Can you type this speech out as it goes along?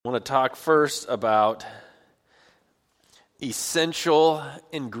want to talk first about essential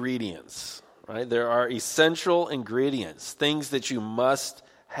ingredients, right? There are essential ingredients, things that you must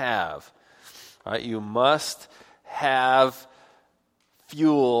have, right? You must have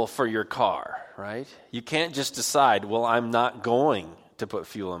fuel for your car, right? You can't just decide, well, I'm not going to put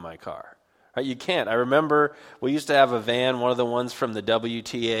fuel in my car, right? You can't. I remember we used to have a van, one of the ones from the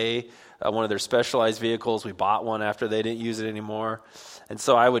WTA, one of their specialized vehicles. We bought one after they didn't use it anymore. And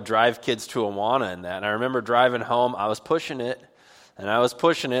so I would drive kids to Awana in that. And I remember driving home, I was pushing it, and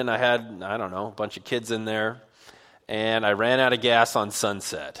I had, I don't know, a bunch of kids in there, and I ran out of gas on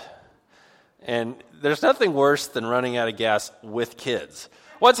Sunset. And there's nothing worse than running out of gas with kids.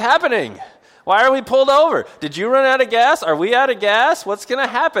 What's happening? Why are we pulled over? Did you run out of gas? Are we out of gas? What's going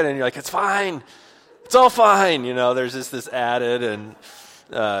to happen? And you're like, it's fine. It's all fine. You know, there's just this added, and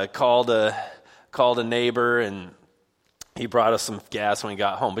called a neighbor, and he brought us some gas when we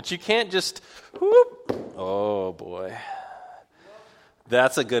got home. But you can't just, whoop. Oh, boy.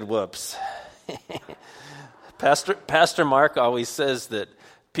 That's a good whoops. Pastor Mark always says that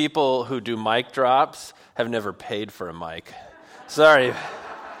people who do mic drops have never paid for a mic. Sorry,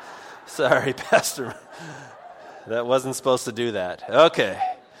 Pastor. That wasn't supposed to do that. Okay.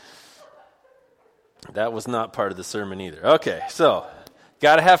 That was not part of the sermon either. Okay, so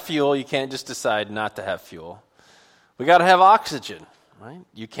got to have fuel. You can't just decide not to have fuel. We got to have oxygen, right?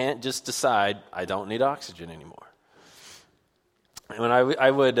 You can't just decide, I don't need oxygen anymore. When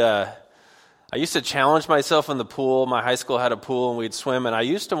I used to challenge myself in the pool. My high school had a pool, and we'd swim, and I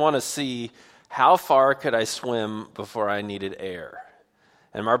used to want to see how far could I swim before I needed air.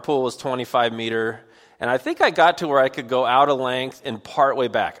 And our pool was 25 meter, and I think I got to where I could go out a length and part way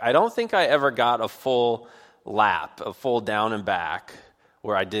back. I don't think I ever got a full lap, a full down and back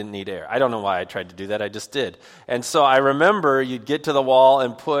where I didn't need air. I don't know why I tried to do that. I just did. And so I remember you'd get to the wall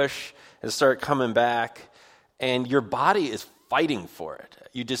and push and start coming back, and your body is fighting for it.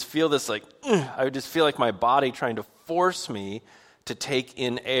 You just feel this like, I would just feel like my body trying to force me to take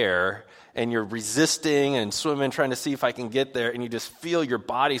in air, and you're resisting and swimming, trying to see if I can get there, and you just feel your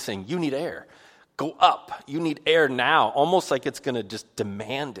body saying, you need air. Go up. You need air now, almost like it's going to just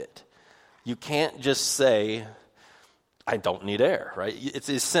demand it. You can't just say, I don't need air, right? It's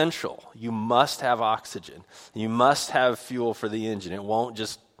essential. You must have oxygen. You must have fuel for the engine.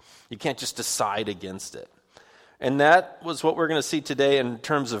 You can't just decide against it. And that was what we're going to see today in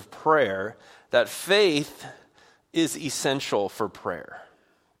terms of prayer, that faith is essential for prayer.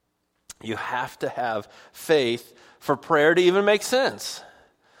 You have to have faith for prayer to even make sense,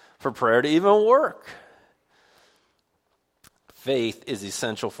 for prayer to even work. Faith is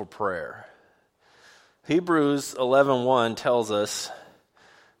essential for prayer. Hebrews 11:1 tells us,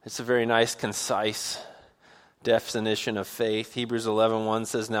 it's a very nice, concise definition of faith. Hebrews 11:1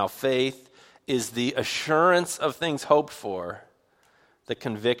 says, now faith is the assurance of things hoped for, the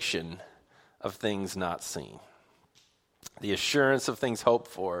conviction of things not seen. The assurance of things hoped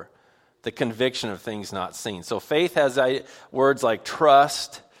for, the conviction of things not seen. So faith has words like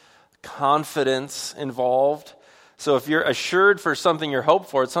trust, confidence involved. So if you're assured for something you're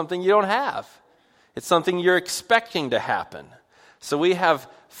hoped for, it's something you don't have. It's something you're expecting to happen. So we have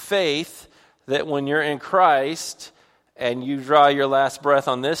faith that when you're in Christ and you draw your last breath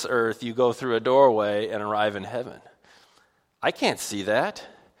on this earth, you go through a doorway and arrive in heaven. I can't see that.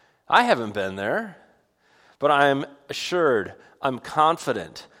 I haven't been there. But I'm assured, I'm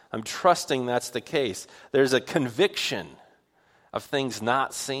confident, I'm trusting that's the case. There's a conviction of things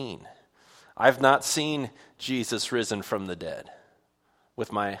not seen. I've not seen Jesus risen from the dead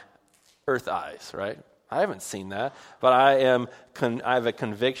with my earth eyes, right? I haven't seen that, but I have a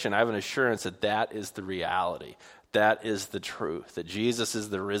conviction, I have an assurance that that is the reality. That is the truth, that Jesus is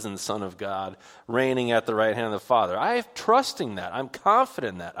the risen Son of God, reigning at the right hand of the Father. I have trusting that. I'm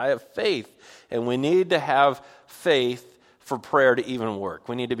confident in that. I have faith, and we need to have faith for prayer to even work.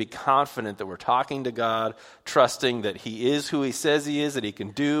 We need to be confident that we're talking to God, trusting that He is who He says He is, that He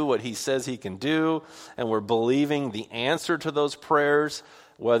can do what He says He can do, and we're believing the answer to those prayers,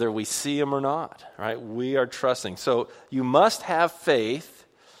 whether we see them or not, right? We are trusting. So you must have faith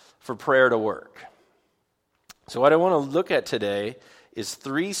for prayer to work. So what I want to look at today is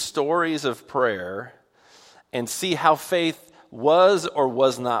 3 stories of prayer and see how faith was or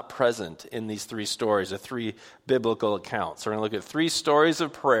was not present in these 3 stories, the 3 biblical accounts. So we're going to look at 3 stories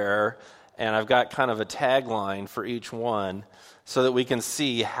of prayer, and I've got kind of a tagline for each one so that we can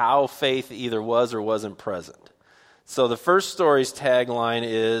see how faith either was or wasn't present. So the first story's tagline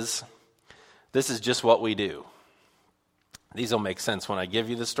is, this is just what we do. These will make sense when I give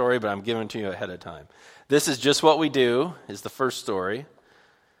you the story, but I'm giving it to you ahead of time. This is just what we do is the first story.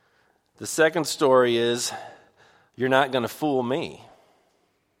 The second story is, you're not going to fool me.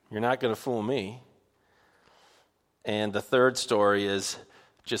 You're not going to fool me. And the third story is,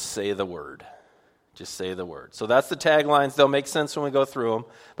 just say the word. Just say the word. So that's the taglines. They'll make sense when we go through them.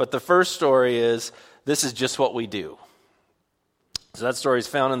 But the first story is, this is just what we do. So that story is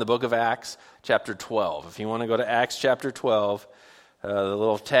found in the book of Acts, chapter 12. If you want to go to Acts chapter 12, the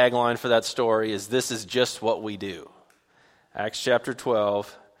little tagline for that story is, this is just what we do. Acts chapter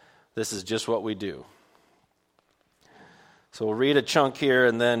 12, this is just what we do. So we'll read a chunk here,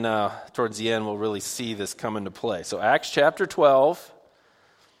 and then towards the end we'll really see this come into play. So Acts chapter 12,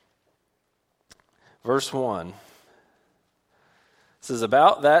 verse 1. It says,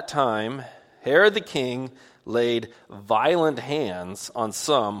 about that time, Herod the king laid violent hands on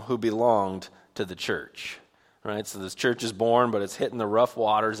some who belonged to the church. Right? So this church is born, but it's hitting the rough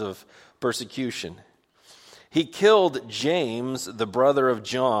waters of persecution. He killed James, the brother of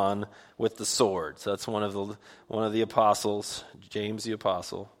John, with the sword. So that's one of the apostles, James the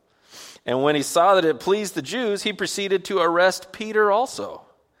apostle. And when he saw that it pleased the Jews, he proceeded to arrest Peter also.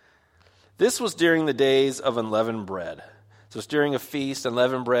 This was during the days of unleavened bread. So it's during a feast,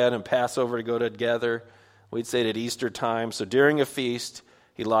 unleavened bread and Passover to go together. We'd say it at Easter time. So during a feast,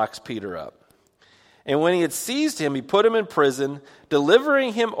 he locks Peter up. And when he had seized him, he put him in prison,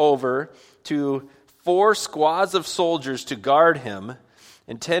 delivering him over to 4 squads of soldiers to guard him,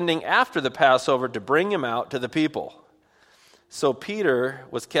 intending after the Passover to bring him out to the people. So Peter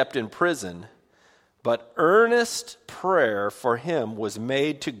was kept in prison, but earnest prayer for him was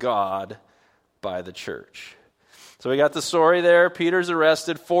made to God by the church. So we got the story there. Peter's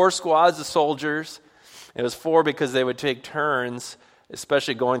arrested, 4 squads of soldiers. It was 4 because they would take turns,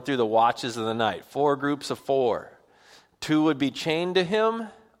 especially going through the watches of the night. 4 groups of 4. 2 would be chained to him,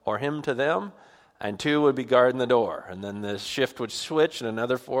 or him to them, and 2 would be guarding the door. And then the shift would switch, and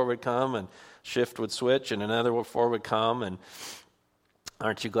another 4 would come, and shift would switch, and another 4 would come. And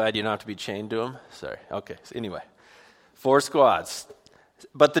aren't you glad you don't have to be chained to them? Sorry. Okay. So anyway, 4 squads.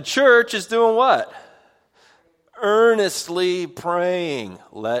 But the church is doing what? Earnestly praying.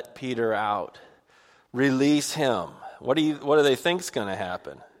 Let Peter out. Release him. What do they think is going to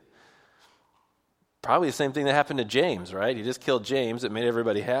happen? Probably the same thing that happened to James, right? He just killed James. It made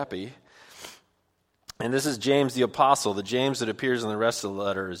everybody happy. And this is James the apostle. The James that appears in the rest of the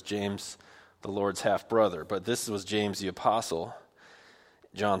letter is James, the Lord's half-brother. But this was James the apostle,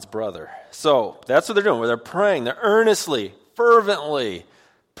 John's brother. So that's what they're doing. They're praying. They're earnestly, fervently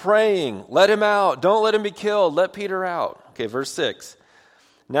praying. Let him out. Don't let him be killed. Let Peter out. Okay, verse 6.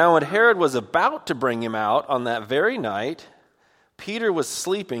 Now when Herod was about to bring him out on that very night, Peter was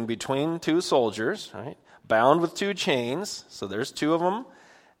sleeping between 2 soldiers, right, bound with 2 chains. So there's 2 of them.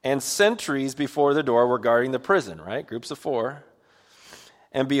 And sentries before the door were guarding the prison, right? Groups of 4.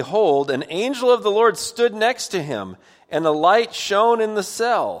 And behold, an angel of the Lord stood next to him, and a light shone in the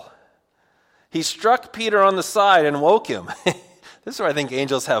cell. He struck Peter on the side and woke him. This is where I think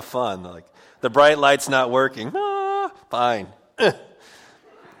angels have fun. Like, the bright light's not working. Fine.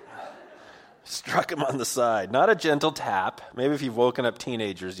 Struck him on the side. Not a gentle tap. Maybe if you've woken up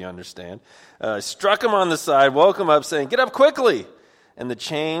teenagers, you understand. Struck him on the side, woke him up, saying, "Get up quickly." And the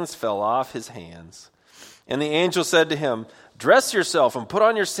chains fell off his hands. And the angel said to him, "Dress yourself and put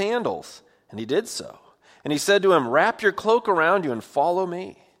on your sandals." And he did so. And he said to him, "Wrap your cloak around you and follow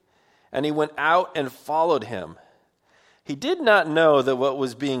me." And he went out and followed him. He did not know that what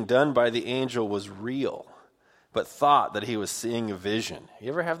was being done by the angel was real, but thought that he was seeing a vision. You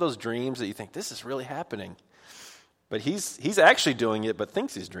ever have those dreams that you think, this is really happening? But he's actually doing it, but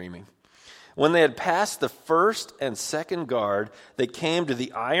thinks he's dreaming. When they had passed the first and second guard, they came to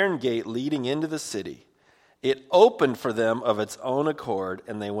the iron gate leading into the city. It opened for them of its own accord,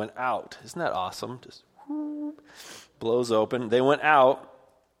 and they went out. Isn't that awesome? Just whoop, blows open. They went out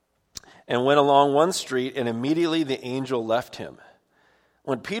and went along one street, and immediately the angel left him.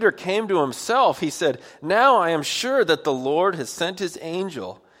 When Peter came to himself, he said, "Now I am sure that the Lord has sent his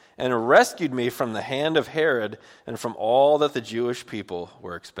angel and rescued me from the hand of Herod and from all that the Jewish people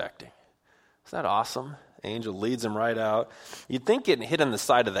were expecting." Isn't that awesome? The angel leads him right out. You'd think getting hit on the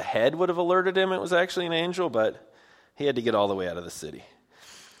side of the head would have alerted him it was actually an angel, but he had to get all the way out of the city.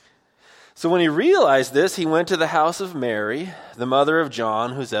 So when he realized this, he went to the house of Mary, the mother of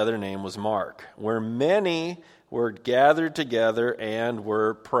John, whose other name was Mark, where many were gathered together and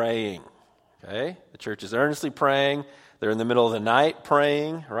were praying. Okay? The church is earnestly praying. They're in the middle of the night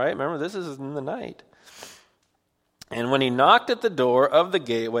praying, right? Remember, this is in the night. And when he knocked at the door of the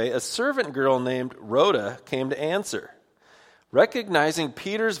gateway, a servant girl named Rhoda came to answer. Recognizing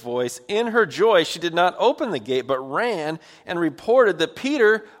Peter's voice, in her joy, she did not open the gate, but ran and reported that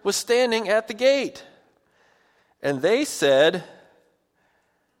Peter was standing at the gate. And they said,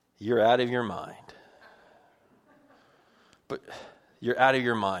 "You're out of your mind." But you're out of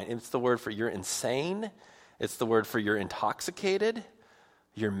your mind. It's the word for you're insane. It's the word for you're intoxicated.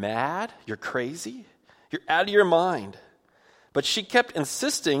 You're mad. You're crazy. You're out of your mind. But she kept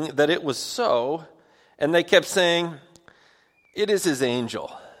insisting that it was so, and they kept saying, "It is his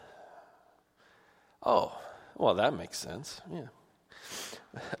angel." Oh, well, that makes sense. Yeah.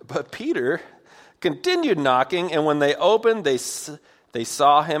 But Peter continued knocking, and when they opened, they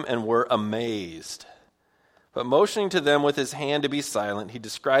saw him and were amazed. But motioning to them with his hand to be silent, he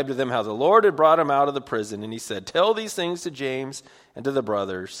described to them how the Lord had brought him out of the prison, and he said, "Tell these things to James and to the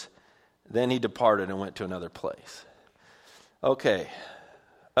brothers." Then he departed and went to another place. Okay.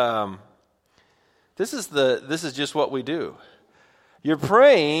 This is just what we do. You're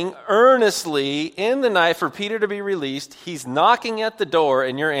praying earnestly in the night for Peter to be released. He's knocking at the door,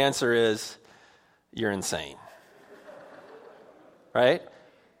 and your answer is, "You're insane." Right?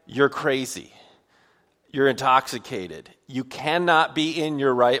 You're crazy. You're intoxicated. You cannot be in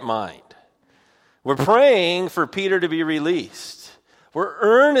your right mind. We're praying for Peter to be released. We're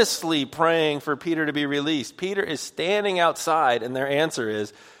earnestly praying for Peter to be released. Peter is standing outside, and their answer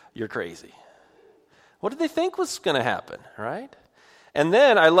is, "You're crazy." What did they think was going to happen, right? And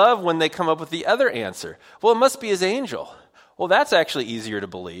then I love when they come up with the other answer. Well, it must be his angel. Well, that's actually easier to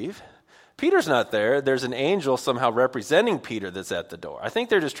believe. Peter's not there. There's an angel somehow representing Peter that's at the door. I think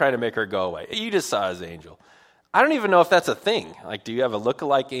they're just trying to make her go away. You just saw his angel. I don't even know if that's a thing. Like, do you have a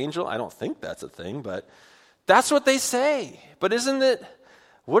look-alike angel? I don't think that's a thing, but that's what they say. But isn't it,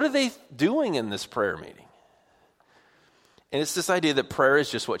 what are they doing in this prayer meeting? And it's this idea that prayer is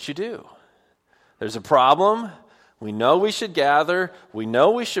just what you do. There's a problem. We know we should gather. We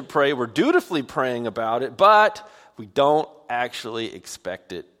know we should pray. We're dutifully praying about it, but we don't actually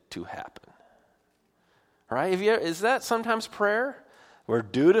expect it to happen. Right? Is that sometimes prayer? We're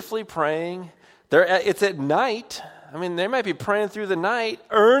dutifully praying. It's at night. I mean, they might be praying through the night,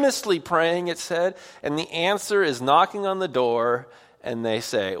 earnestly praying, it said, and the answer is knocking on the door, and they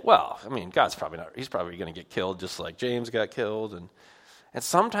say, well, I mean, he's probably going to get killed just like James got killed. And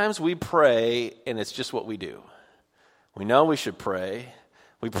sometimes we pray, and it's just what we do. We know we should pray.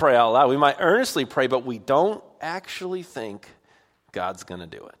 We pray out loud. We might earnestly pray, but we don't actually think God's going to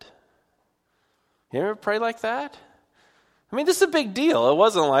do it. You ever pray like that? I mean, this is a big deal. It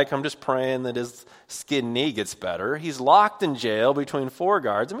wasn't like I'm just praying that his skinned knee gets better. He's locked in jail between 4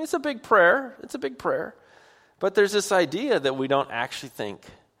 guards. I mean, it's a big prayer. It's a big prayer. But there's this idea that we don't actually think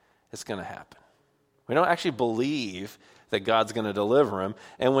it's going to happen. We don't actually believe that God's going to deliver him.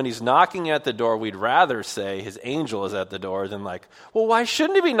 And when he's knocking at the door, we'd rather say his angel is at the door than like, well, why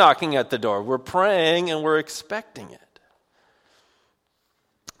shouldn't he be knocking at the door? We're praying and we're expecting it.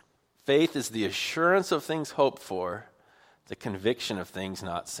 Faith is the assurance of things hoped for, the conviction of things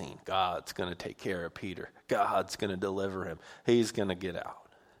not seen. God's going to take care of Peter. God's going to deliver him. He's going to get out.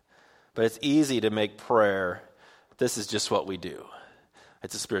 But it's easy to make prayer, this is just what we do.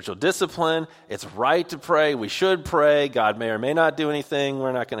 It's a spiritual discipline. It's right to pray. We should pray. God may or may not do anything.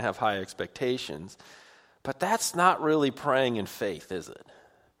 We're not going to have high expectations. But that's not really praying in faith, is it?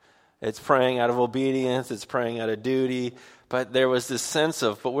 It's praying out of obedience. It's praying out of duty. But there was this sense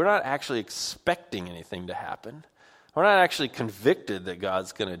of, but we're not actually expecting anything to happen. We're not actually convicted that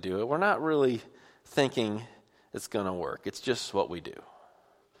God's going to do it. We're not really thinking it's going to work. It's just what we do.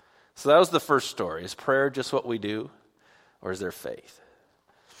 So that was the first story. Is prayer just what we do, or is there faith?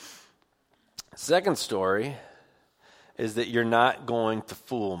 Second story is that you're not going to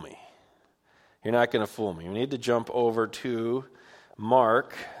fool me. You're not going to fool me. We need to jump over to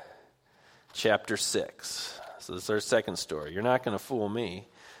Mark chapter 6. So this is our second story. You're not going to fool me.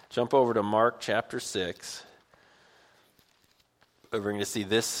 Jump over to Mark chapter 6. We're going to see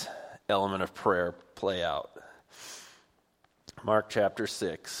this element of prayer play out. Mark chapter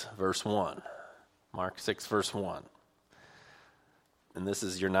 6, verse 1. Mark 6, verse 1. And this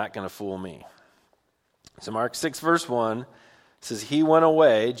is, you're not going to fool me. So Mark 6, verse 1 says, he went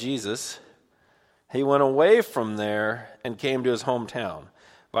away, Jesus, he went away from there and came to his hometown.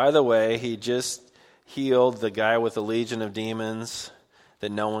 By the way, he just healed the guy with a legion of demons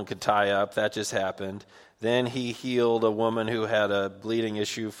that no one could tie up. That just happened. Then he healed a woman who had a bleeding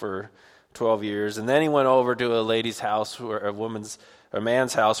issue for 12 years. And then he went over to a lady's house, a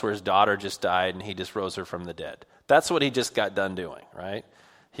man's house where his daughter just died, and he just rose her from the dead. That's what he just got done doing, right?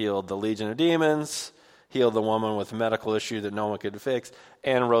 Healed the legion of demons, healed the woman with a medical issue that no one could fix,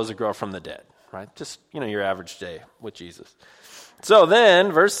 and rose a girl from the dead, right? Just, your average day with Jesus. So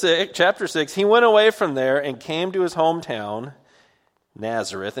then, chapter 6, he went away from there and came to his hometown,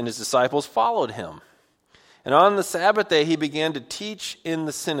 Nazareth, and his disciples followed him. And on the Sabbath day, he began to teach in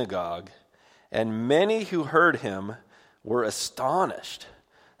the synagogue, and many who heard him were astonished.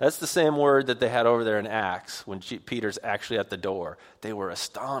 That's the same word that they had over there in Acts when Peter's actually at the door. They were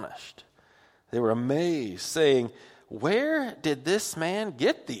astonished. They were amazed, saying, "Where did this man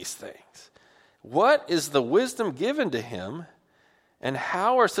get these things? What is the wisdom given to him? And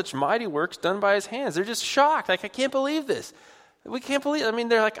how are such mighty works done by his hands?" They're just shocked. Like, I can't believe this. We can't believe,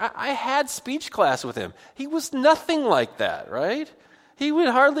 they're like, I had speech class with him. He was nothing like that, right? He would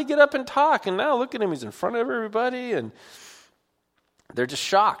hardly get up and talk. And now look at him. He's in front of everybody. And they're just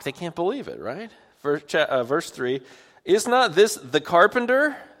shocked. They can't believe it, right? Verse 3, "Is not this the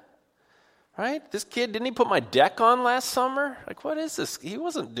carpenter?" Right? This kid, didn't he put my deck on last summer? Like, what is this? He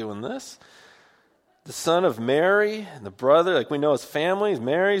wasn't doing this. "The son of Mary, and the brother," like we know his family, he's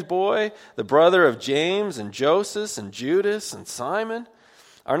Mary's boy, "the brother of James and Joseph and Judas and Simon.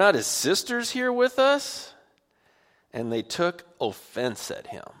 Are not his sisters here with us?" And they took offense at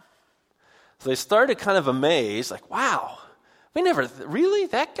him. So they started kind of amazed, like, wow, really,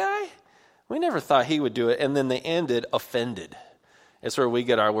 that guy? We never thought he would do it. And then they ended offended. It's where we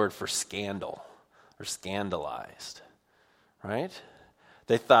get our word for scandal or scandalized, right?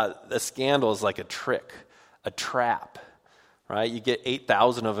 They thought a scandal is like a trick, a trap, right? You get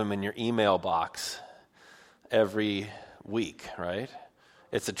 8,000 of them in your email box every week, right?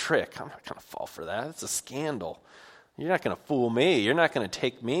 It's a trick. I'm not going to fall for that. It's a scandal. You're not going to fool me. You're not going to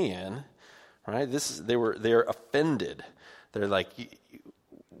take me in, right? They're offended. They're like,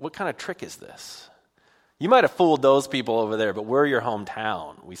 what kind of trick is this? You might have fooled those people over there, but we're your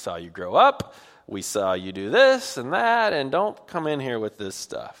hometown. We saw you grow up. We saw you do this and that, and don't come in here with this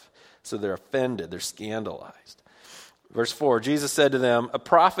stuff. So they're offended. They're scandalized. Verse 4, Jesus said to them, "A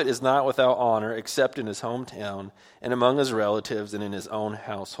prophet is not without honor except in his hometown and among his relatives and in his own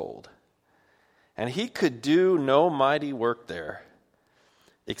household." And he could do no mighty work there,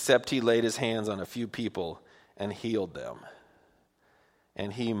 except he laid his hands on a few people and healed them.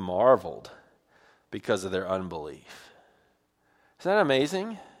 And he marveled because of their unbelief. Isn't that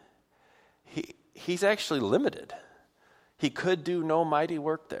amazing? He's actually limited. He could do no mighty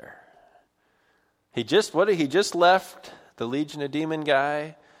work there. He just left the Legion of Demon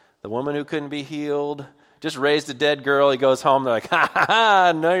guy, the woman who couldn't be healed, just raised a dead girl. He goes home. They're like,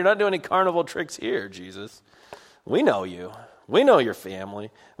 ha, no, you're not doing any carnival tricks here, Jesus. We know you. We know your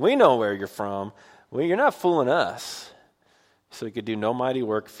family. We know where you're from. You're not fooling us. So he could do no mighty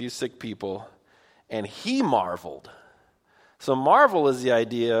work, a few sick people, and he marveled. So marvel is the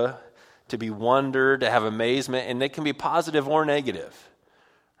idea to be wondered, to have amazement, and it can be positive or negative,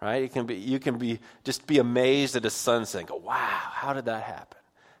 right? You can be amazed at a sunset and go, wow, how did that happen?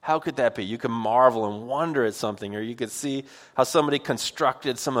 How could that be? You can marvel and wonder at something, or you could see how somebody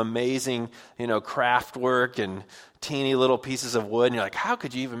constructed some amazing, craft work and teeny little pieces of wood, and you're like, how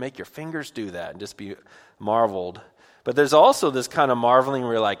could you even make your fingers do that? And just be marveled. But there's also this kind of marveling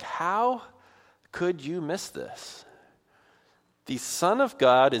where you're like, how could you miss this? The Son of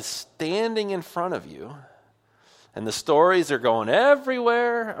God is standing in front of you, and the stories are going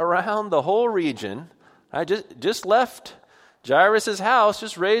everywhere around the whole region. I just left Jairus' house,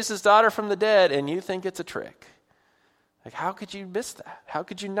 just raised his daughter from the dead, and you think it's a trick. Like, how could you miss that? How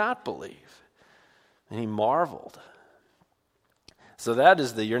could you not believe? And he marveled. So that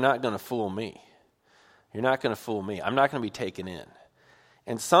is you're not going to fool me. You're not going to fool me. I'm not going to be taken in.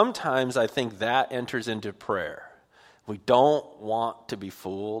 And sometimes I think that enters into prayer. We don't want to be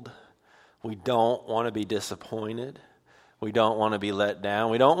fooled. We don't want to be disappointed. We don't want to be let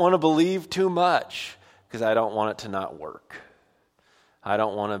down. We don't want to believe too much because I don't want it to not work. I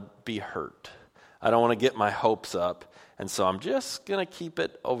don't want to be hurt. I don't want to get my hopes up. And so I'm just going to keep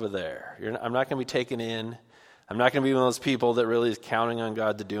it over there. I'm not going to be taken in. I'm not going to be one of those people that really is counting on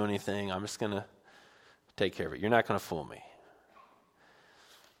God to do anything. I'm just going to take care of it. You're not going to fool me.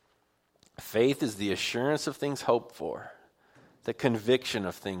 Faith is the assurance of things hoped for, the conviction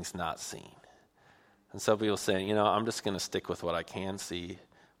of things not seen. And some people say, I'm just going to stick with what I can see,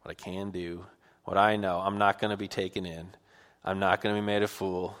 what I can do, what I know. I'm not going to be taken in. I'm not going to be made a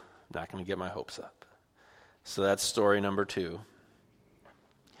fool. I'm not going to get my hopes up. So that's story number 2.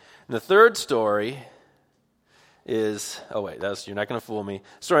 And the third story is, you're not going to fool me.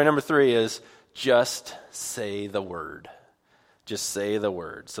 Story number 3 is just say the word. Just say the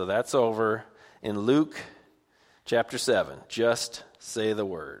word. So that's over in Luke chapter 7. Just say the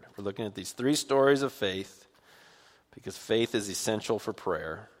word. We're looking at these 3 stories of faith because faith is essential for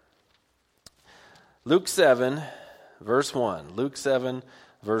prayer. Luke 7, verse 1. Luke 7,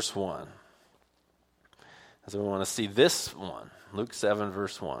 verse 1. So we want to see this one. Luke 7,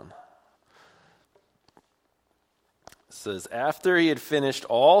 verse 1. It says, after he had finished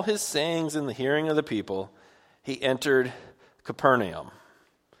all his sayings in the hearing of the people, he entered Capernaum.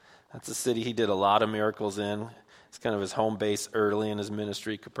 That's a city he did a lot of miracles in. It's kind of his home base early in his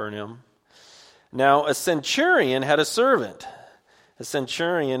ministry, Capernaum. Now, a centurion had a servant. A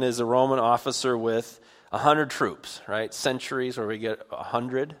centurion is a Roman officer with 100 troops, right? Centuries, where we get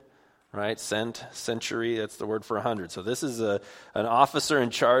 100, right? Century, that's the word for 100. So this is an officer in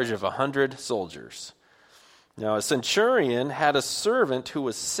charge of 100 soldiers. Now, a centurion had a servant who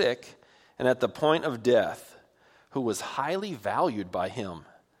was sick and at the point of death, who was highly valued by him.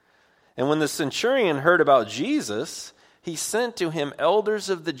 And when the centurion heard about Jesus, he sent to him elders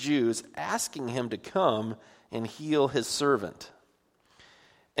of the Jews, asking him to come and heal his servant.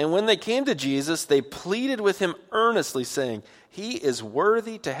 And when they came to Jesus, they pleaded with him earnestly, saying, he is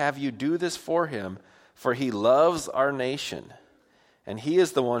worthy to have you do this for him, for he loves our nation, and he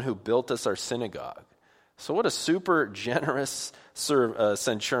is the one who built us our synagogue. So what a super generous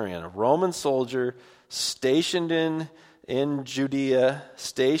centurion, a Roman soldier stationed in Judea,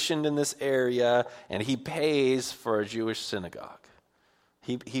 stationed in this area, and he pays for a Jewish synagogue.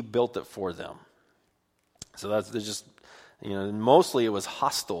 He built it for them. So that's just, mostly it was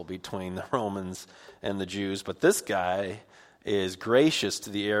hostile between the Romans and the Jews, but this guy is gracious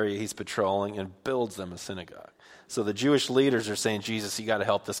to the area he's patrolling and builds them a synagogue. So the Jewish leaders are saying, Jesus, you got to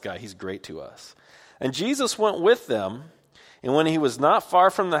help this guy. He's great to us. And Jesus went with them, and when he was not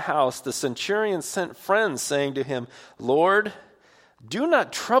far from the house, the centurion sent friends, saying to him, Lord, do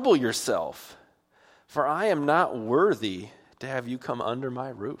not trouble yourself, for I am not worthy to have you come under my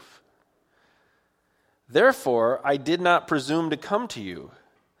roof. Therefore, I did not presume to come to you,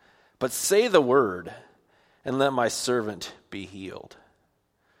 but say the word, and let my servant be healed.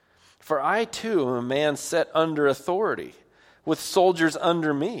 For I too am a man set under authority, with soldiers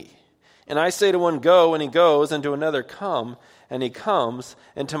under me. And I say to one, go, and he goes, and to another, come, and he comes,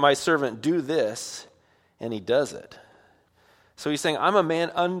 and to my servant, do this, and he does it. So he's saying, I'm a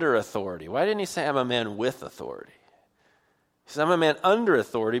man under authority. Why didn't he say I'm a man with authority? He says, I'm a man under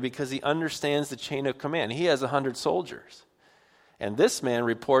authority because he understands the chain of command. He has 100 soldiers. And this man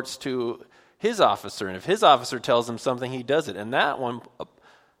reports to his officer, and if his officer tells him something, he does it. And that one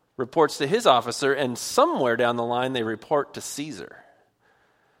reports to his officer, and somewhere down the line, they report to Caesar.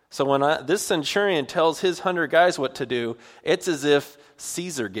 So when this centurion tells his 100 guys what to do, it's as if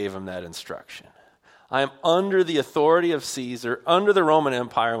Caesar gave him that instruction. I am under the authority of Caesar, under the Roman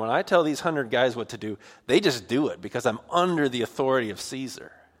Empire. When I tell these 100 guys what to do, they just do it because I'm under the authority of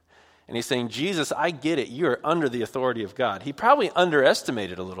Caesar. And he's saying, Jesus, I get it. You're under the authority of God. He probably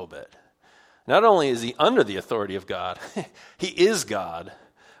underestimated a little bit. Not only is he under the authority of God, he is God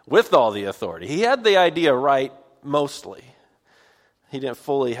with all the authority. He had the idea right mostly. He didn't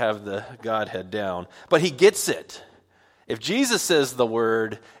fully have the Godhead down, but he gets it. If Jesus says the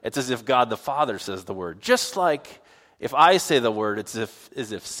word, it's as if God the Father says the word. Just like if I say the word, it's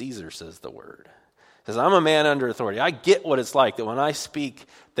as if Caesar says the word. He says, I'm a man under authority. I get what it's like that when I speak,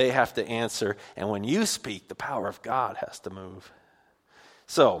 they have to answer. And when you speak, the power of God has to move.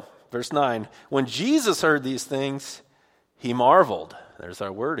 So, verse 9, when Jesus heard these things, he marveled. There's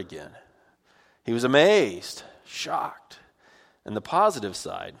our word again. He was amazed, shocked. And the positive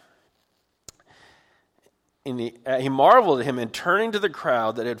side, he marveled at him, and turning to the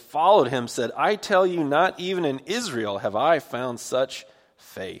crowd that had followed him, said, I tell you, not even in Israel have I found such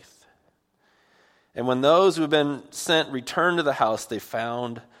faith. And when those who had been sent returned to the house, they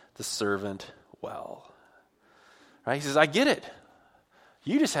found the servant well. Right? He says, I get it.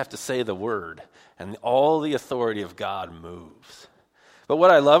 You just have to say the word, and all the authority of God moves. But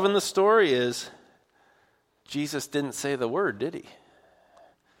what I love in the story is, Jesus didn't say the word, did he?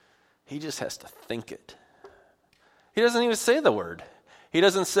 He just has to think it. He doesn't even say the word. He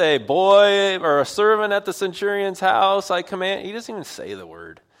doesn't say, boy, or a servant at the centurion's house, I command. He doesn't even say the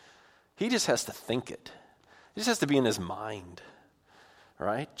word. He just has to think it. It just has to be in his mind.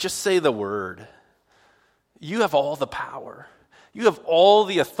 Right? Just say the word. You have all the power. You have all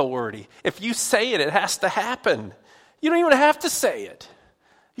the authority. If you say it, it has to happen. You don't even have to say it.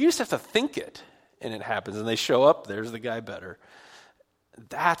 You just have to think it. And it happens, and they show up, there's the guy better.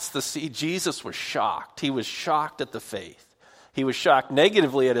 That's the seed. Jesus was shocked. He was shocked at the faith. He was shocked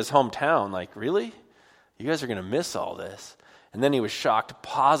negatively at his hometown, like, really? You guys are going to miss all this. And then he was shocked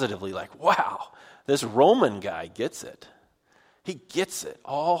positively, like, wow, this Roman guy gets it. He gets it.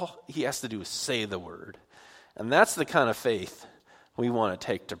 All he has to do is say the word. And that's the kind of faith we want to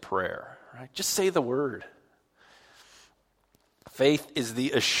take to prayer, right? Just say the word. Faith is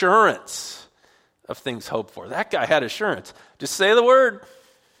the assurance of things hoped for. That guy had assurance. Just say the word.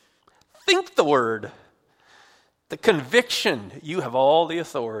 Think the word. The conviction, you have all the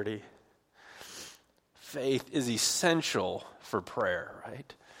authority. Faith is essential for prayer,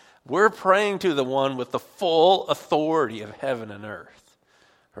 right? We're praying to the one with the full authority of heaven and earth,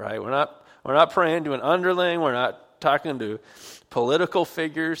 right? We're not praying to an underling. We're not talking to political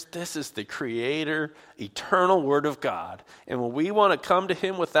figures. This is the creator, eternal word of God. And when we want to come to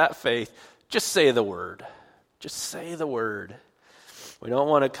him with that faith, just say the word. Just say the word. We don't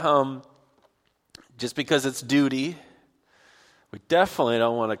want to come just because it's duty. We definitely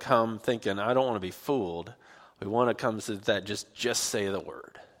don't want to come thinking, I don't want to be fooled. We want to come to that, just say the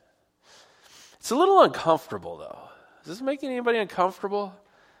word. It's a little uncomfortable, though. Is this making anybody uncomfortable?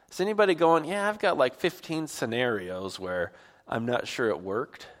 Is anybody going, yeah, I've got like 15 scenarios where I'm not sure it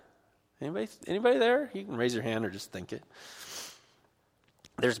worked? Anybody there? You can raise your hand or just think it.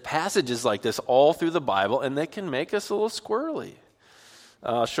 There's passages like this all through the Bible, and they can make us a little squirrely.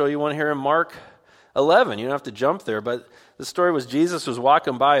 I'll show you one here in Mark 11. You don't have to jump there, but the story was Jesus was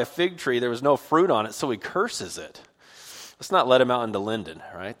walking by a fig tree. There was no fruit on it, so he curses it. Let's not let him out into Linden,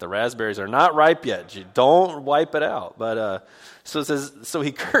 right? The raspberries are not ripe yet. You don't wipe it out. But so it says, so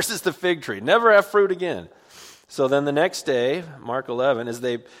he curses the fig tree. Never have fruit again. So then the next day, Mark 11, as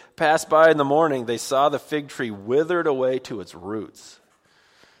they passed by in the morning, they saw the fig tree withered away to its roots.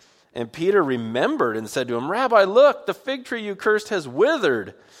 And Peter remembered and said to him, Rabbi, look, the fig tree you cursed has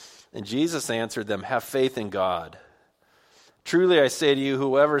withered. And Jesus answered them, have faith in God. Truly I say to you,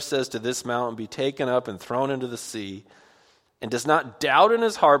 whoever says to this mountain, be taken up and thrown into the sea, and does not doubt in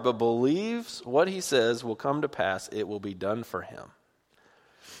his heart, but believes what he says will come to pass, it will be done for him.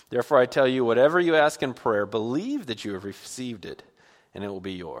 Therefore I tell you, whatever you ask in prayer, believe that you have received it, and it will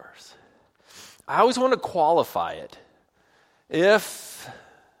be yours. I always want to qualify it. If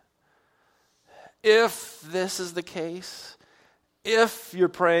this is the case, if you're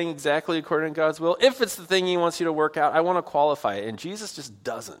praying exactly according to God's will, if it's the thing he wants you to work out, I want to qualify it. And Jesus just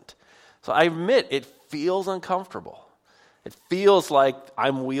doesn't. So I admit it feels uncomfortable. It feels like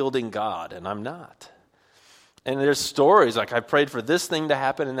I'm wielding God, and I'm not. And there's stories like I prayed for this thing to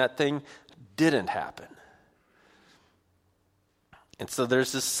happen, and that thing didn't happen. And so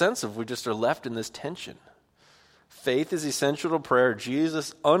there's this sense of we just are left in this tension. Faith is essential to prayer.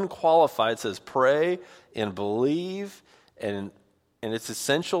 Jesus, unqualified, says pray and believe, and it's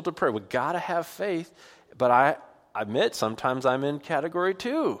essential to pray. We've got to have faith, but I admit sometimes I'm in category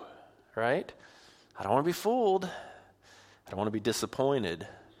 2, right? I don't want to be fooled. I don't want to be disappointed.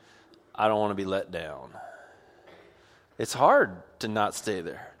 I don't want to be let down. It's hard to not stay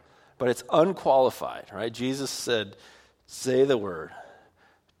there, but it's unqualified, right? Jesus said, say the word,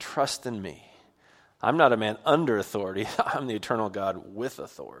 trust in me. I'm not a man under authority. I'm the eternal God with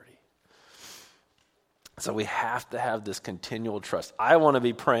authority. So we have to have this continual trust. I want to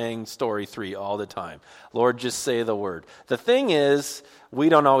be praying story 3 all the time. Lord, just say the word. The thing is, we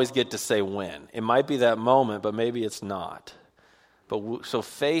don't always get to say when. It might be that moment, but maybe it's not. So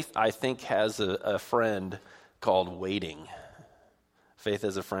faith, I think, has a friend called waiting. Faith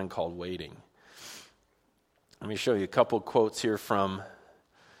has a friend called waiting. Let me show you a couple quotes here from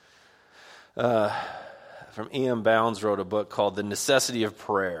E.M. Bounds wrote a book called The Necessity of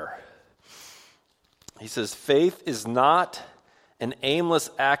Prayer. He says, faith is not an aimless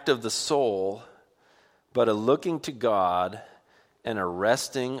act of the soul, but a looking to God and a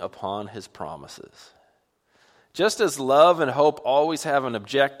resting upon his promises. Just as love and hope always have an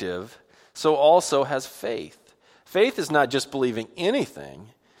objective, so also has faith. Faith is not just believing anything,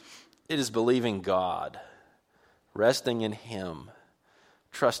 it is believing God, resting in him,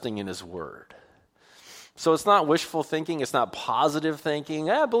 trusting in his word. So it's not wishful thinking, it's not positive thinking.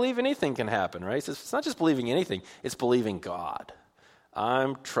 Believe anything can happen, right? It's not just believing anything, it's believing God.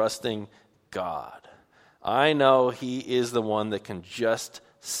 I'm trusting God. I know he is the one that can just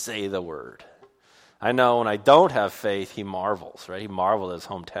say the word. I know when I don't have faith, he marvels, right? He marveled at his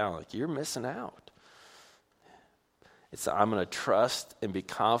hometown. Like, you're missing out. I'm going to trust and be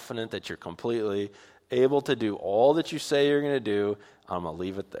confident that you're completely able to do all that you say you're going to do. I'm going to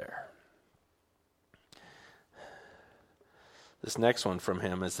leave it there. This next one from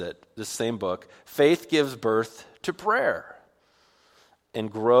him is that this same book, faith gives birth to prayer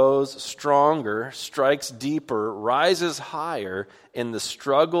and grows stronger, strikes deeper, rises higher in the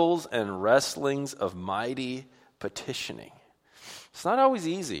struggles and wrestlings of mighty petitioning. It's not always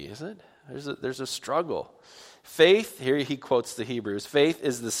easy, is it? There's a struggle. Faith, here he quotes the Hebrews, faith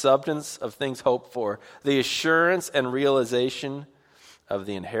is the substance of things hoped for, the assurance and realization of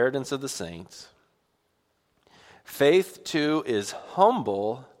the inheritance of the saints. Faith, too, is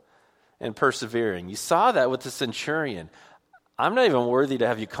humble and persevering. You saw that with the centurion. I'm not even worthy to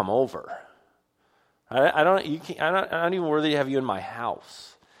have you come over. I'm not even worthy to have you in my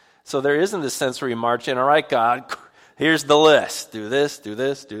house. So there isn't this sense where you march in, all right, God, here's the list. Do this, do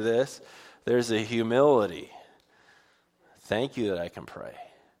this, do this. There's a humility. Thank you that I can pray.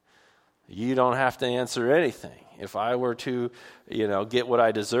 You don't have to answer anything. If I were to, get what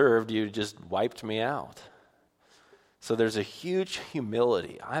I deserved, you just wiped me out. So there's a huge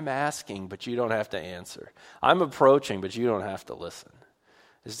humility. I'm asking, but you don't have to answer. I'm approaching, but you don't have to listen.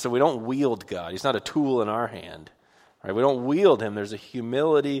 So we don't wield God. He's not a tool in our hand. Right? We don't wield him. There's a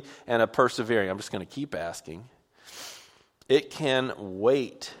humility and a persevering. I'm just going to keep asking. It can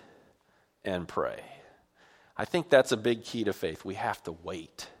wait and pray. I think that's a big key to faith. We have to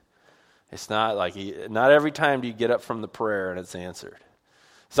wait. It's not like, not every time do you get up from the prayer and it's answered.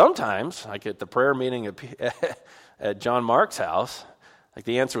 Sometimes, like at the prayer meeting at John Mark's house, like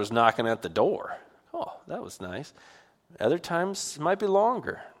the answer was knocking at the door. Oh, that was nice. Other times it might be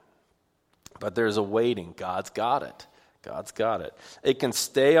longer. But there's a waiting. God's got it. God's got it. It can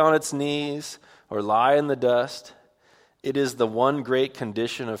stay on its knees or lie in the dust. It is the one great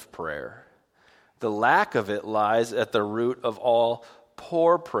condition of prayer. The lack of it lies at the root of all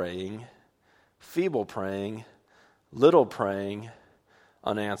poor praying, feeble praying, little praying,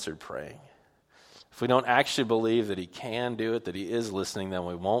 unanswered praying. If we don't actually believe that he can do it, that he is listening, then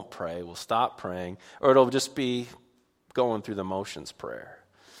we won't pray. We'll stop praying, or it'll just be going through the motions prayer.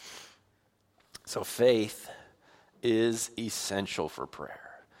 So faith is essential for prayer.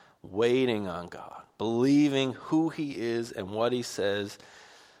 Waiting on God, believing who he is and what he says.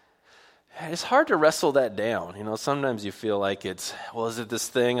 It's hard to wrestle that down. Sometimes you feel like is it this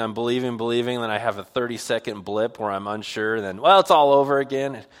thing I'm believing, then I have a 30-second blip where I'm unsure, and then, it's all over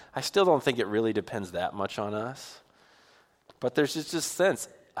again. I still don't think it really depends that much on us. But there's just this sense,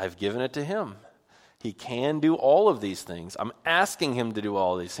 I've given it to him. He can do all of these things. I'm asking him to do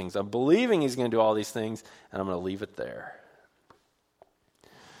all these things. I'm believing he's going to do all these things, and I'm going to leave it there.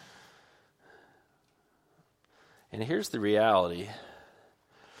 And here's the reality.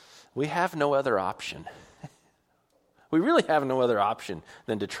 We have no other option. We really have no other option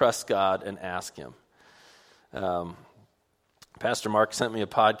than to trust God and ask him. Pastor Mark sent me a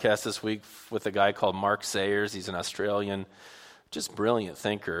podcast this week with a guy called Mark Sayers. He's an Australian, just brilliant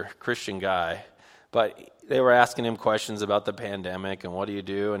thinker, Christian guy. But they were asking him questions about the pandemic and what do you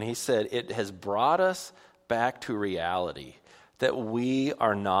do? And he said, it has brought us back to reality that we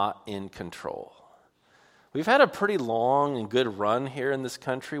are not in control. We've had a pretty long and good run here in this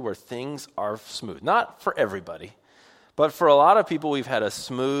country where things are smooth. Not for everybody, but for a lot of people, we've had a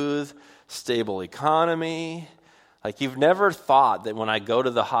smooth, stable economy. Like you've never thought that when I go to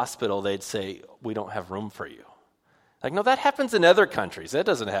the hospital, they'd say, we don't have room for you. Like, no, that happens in other countries. That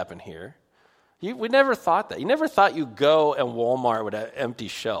doesn't happen here. We never thought that. You never thought you go and Walmart would have empty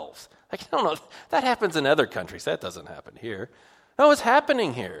shelves. Like, I don't know. That happens in other countries. That doesn't happen here. No, it's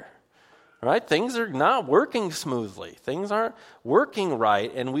happening here. Right? Things are not working smoothly. Things aren't working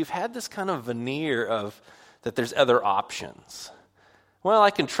right. And we've had this kind of veneer of that there's other options. Well, I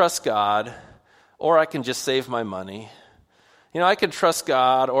can trust God, or I can just save my money. I can trust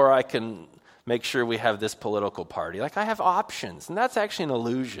God, or I can make sure we have this political party. Like I have options, and that's actually an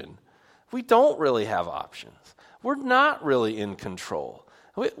illusion. We don't really have options. We're not really in control.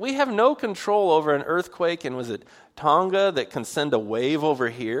 We have no control over an earthquake, and was it Tonga that can send a wave over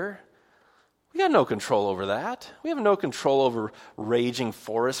here? We got no control over that. We have no control over raging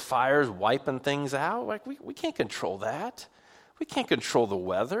forest fires, wiping things out. Like we can't control that. We can't control the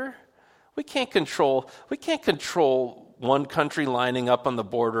weather. We can't control one country lining up on the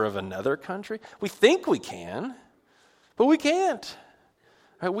border of another country. We think we can, but we can't.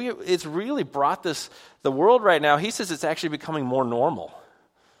 Right? It's really brought the world right now, he says it's actually becoming more normal.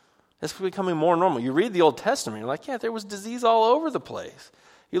 It's becoming more normal. You read the Old Testament, you're like, yeah, there was disease all over the place.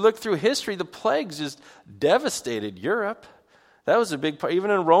 You look through history, the plagues just devastated Europe. That was a big part.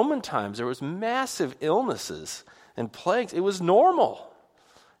 Even in Roman times, there was massive illnesses and plagues. It was normal.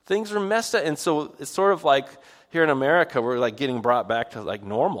 Things were messed up. And so it's sort of like here in America, we're like getting brought back to like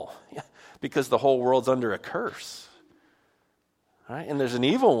normal because the whole world's under a curse. Right? And there's an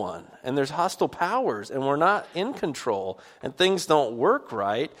evil one, and there's hostile powers, and we're not in control, and things don't work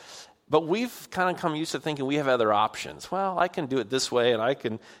right. But we've kind of come used to thinking we have other options. Well, I can do it this way, and I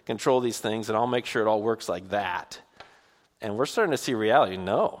can control these things, and I'll make sure it all works like that. And we're starting to see reality.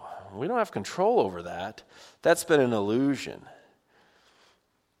 No, we don't have control over that. That's been an illusion.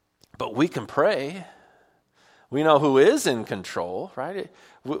 But we can pray. We know who is in control, right?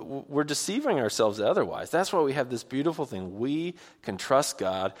 We're deceiving ourselves otherwise. That's why we have this beautiful thing. We can trust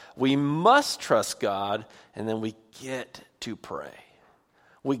God. We must trust God, and then we get to pray.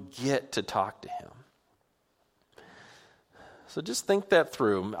 We get to talk to him. So just think that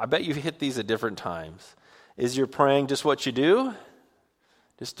through. I bet you hit these at different times. Is your praying just what you do?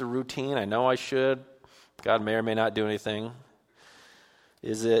 Just a routine? I know I should. God may or may not do anything.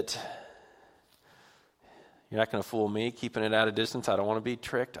 Is it, you're not going to fool me, keeping it at a distance? I don't want to be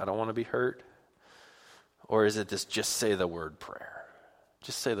tricked. I don't want to be hurt. Or is it this just say the word prayer?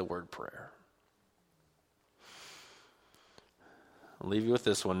 Just say the word prayer. I'll leave you with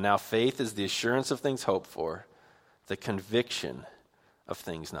this one. Now faith is the assurance of things hoped for, the conviction of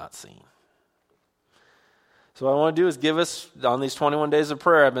things not seen. So what I want to do is give us, on these 21 days of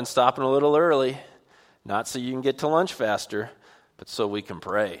prayer, I've been stopping a little early, not so you can get to lunch faster, but so we can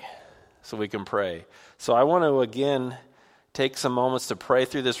pray. So we can pray. So I want to, again, take some moments to pray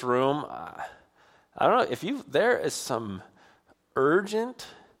through this room. I don't know, if there is some urgent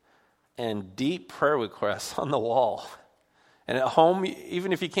and deep prayer requests on the wall. And at home,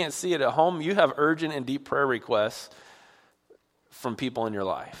 even if you can't see it at home, you have urgent and deep prayer requests from people in your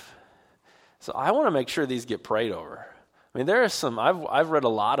life. So I want to make sure these get prayed over. I mean, there are some, I've read a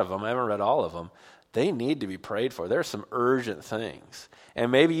lot of them. I haven't read all of them. They need to be prayed for. There are some urgent things.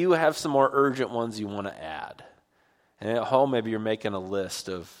 And maybe you have some more urgent ones you want to add. And at home, maybe you're making a list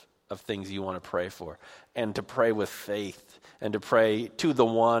of things you want to pray for. And to pray with faith. And to pray to the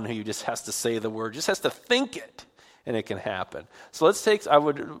one who just has to say the word, just has to think it. And it can happen. So let's take, I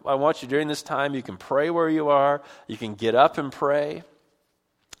want you during this time, you can pray where you are. You can get up and pray.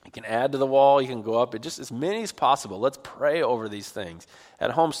 You can add to the wall. You can go up. Just as many as possible. Let's pray over these things.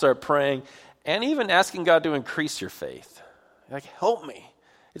 At home, start praying. And even asking God to increase your faith. Like, help me.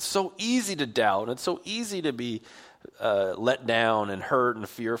 It's so easy to doubt. And it's so easy to be let down and hurt and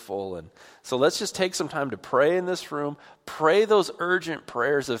fearful. And so let's just take some time to pray in this room. Pray those urgent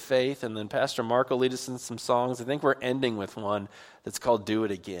prayers of faith. And then Pastor Mark will lead us in some songs. I think we're ending with one that's called Do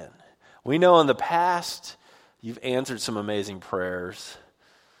It Again. We know in the past you've answered some amazing prayers.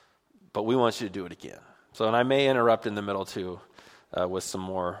 But we want you to do it again. So, and I may interrupt in the middle too with some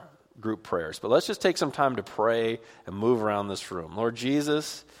more group prayers. But let's just take some time to pray and move around this room. Lord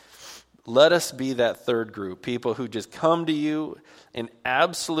Jesus, let us be that third group, people who just come to you in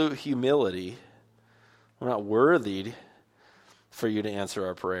absolute humility. We're not worthy for you to answer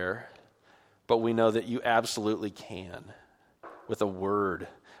our prayer, but we know that you absolutely can with a word,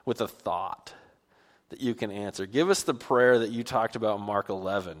 with a thought that you can answer. Give us the prayer that you talked about in Mark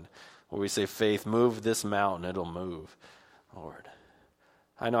 11, where we say, faith, move this mountain, it'll move. Lord,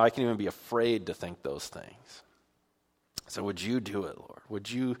 I know I can even be afraid to think those things. So would you do it, Lord?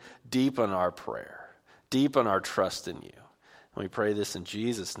 Would you deepen our prayer, deepen our trust in you? And we pray this in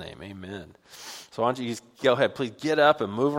Jesus' name, amen. So why don't you go ahead, please get up and move